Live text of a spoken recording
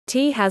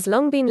Tea has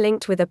long been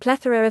linked with a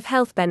plethora of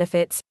health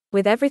benefits,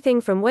 with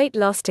everything from weight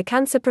loss to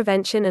cancer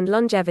prevention and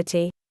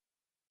longevity.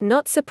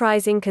 Not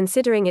surprising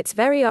considering its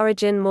very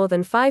origin more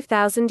than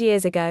 5,000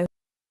 years ago.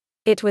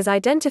 It was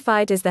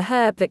identified as the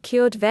herb that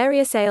cured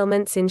various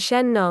ailments in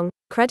Shen Nong,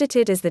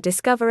 credited as the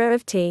discoverer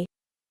of tea.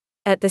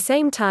 At the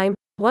same time,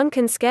 one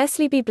can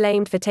scarcely be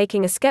blamed for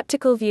taking a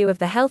skeptical view of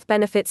the health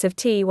benefits of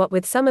tea, what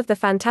with some of the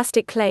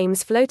fantastic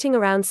claims floating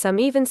around, some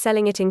even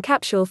selling it in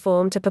capsule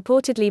form to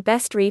purportedly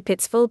best reap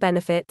its full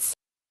benefits.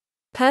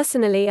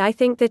 Personally, I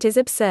think that is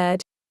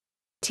absurd.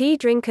 Tea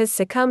drinkers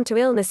succumb to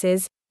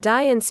illnesses,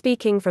 die, and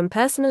speaking from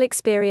personal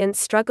experience,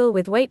 struggle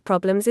with weight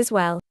problems as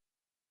well.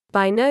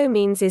 By no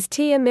means is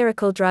tea a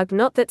miracle drug,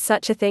 not that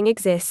such a thing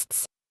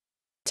exists.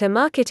 To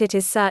market it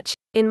as such,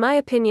 in my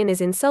opinion, is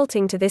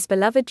insulting to this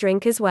beloved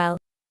drink as well.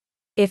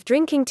 If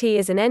drinking tea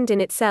is an end in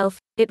itself,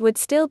 it would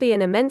still be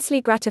an immensely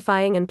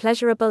gratifying and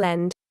pleasurable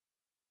end.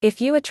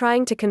 If you are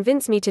trying to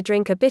convince me to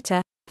drink a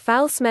bitter,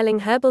 foul-smelling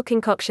herbal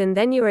concoction,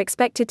 then you are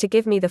expected to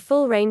give me the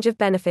full range of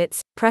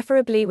benefits,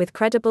 preferably with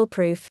credible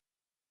proof.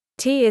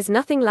 Tea is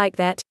nothing like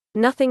that,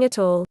 nothing at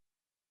all.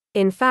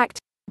 In fact,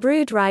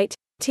 brewed right,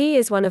 tea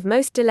is one of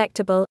most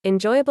delectable,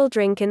 enjoyable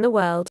drink in the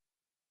world.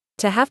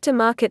 To have to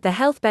market the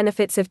health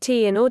benefits of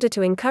tea in order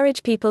to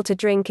encourage people to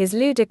drink is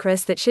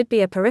ludicrous. That should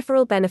be a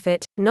peripheral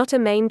benefit, not a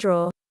main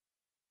draw.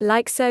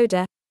 Like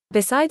soda.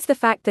 Besides the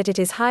fact that it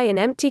is high in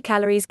empty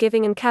calories,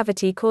 giving and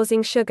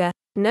cavity-causing sugar,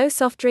 no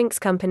soft drinks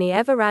company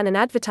ever ran an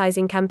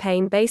advertising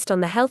campaign based on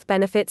the health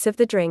benefits of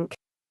the drink.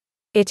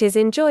 It is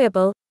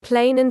enjoyable,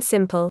 plain and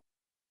simple.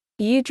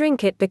 You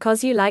drink it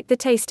because you like the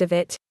taste of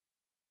it.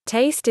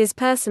 Taste is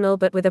personal,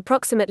 but with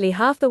approximately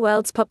half the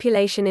world's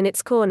population in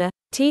its corner,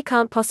 tea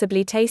can't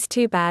possibly taste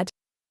too bad.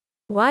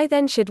 Why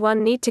then should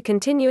one need to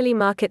continually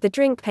market the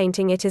drink,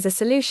 painting it as a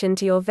solution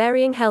to your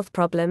varying health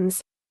problems?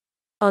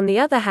 On the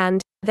other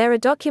hand, there are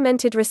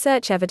documented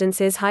research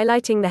evidences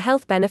highlighting the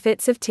health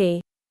benefits of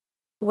tea.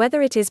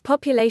 Whether it is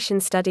population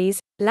studies,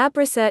 lab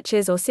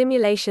researches, or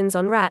simulations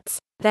on rats,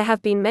 there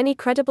have been many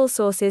credible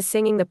sources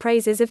singing the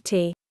praises of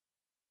tea.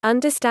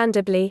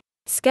 Understandably,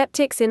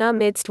 skeptics in our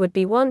midst would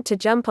be wont to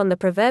jump on the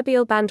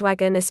proverbial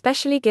bandwagon,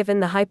 especially given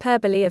the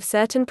hyperbole of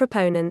certain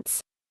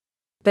proponents.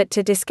 But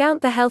to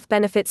discount the health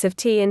benefits of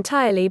tea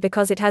entirely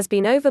because it has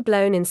been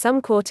overblown in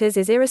some quarters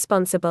is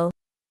irresponsible.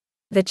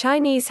 The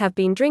Chinese have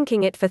been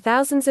drinking it for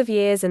thousands of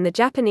years and the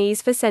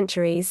Japanese for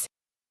centuries.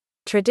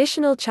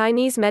 Traditional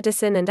Chinese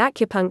medicine and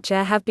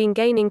acupuncture have been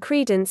gaining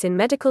credence in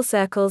medical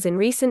circles in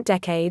recent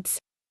decades.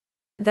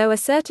 Though a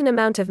certain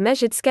amount of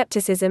measured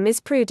skepticism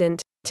is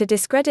prudent, to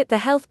discredit the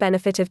health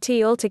benefit of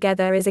tea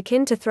altogether is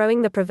akin to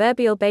throwing the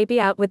proverbial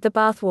baby out with the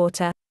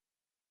bathwater.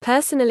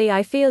 Personally,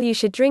 I feel you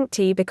should drink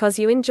tea because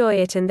you enjoy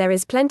it, and there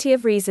is plenty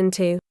of reason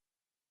to.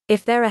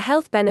 If there are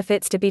health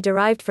benefits to be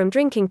derived from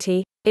drinking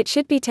tea, it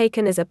should be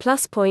taken as a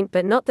plus point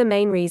but not the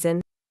main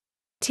reason.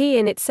 Tea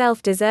in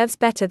itself deserves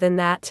better than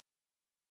that.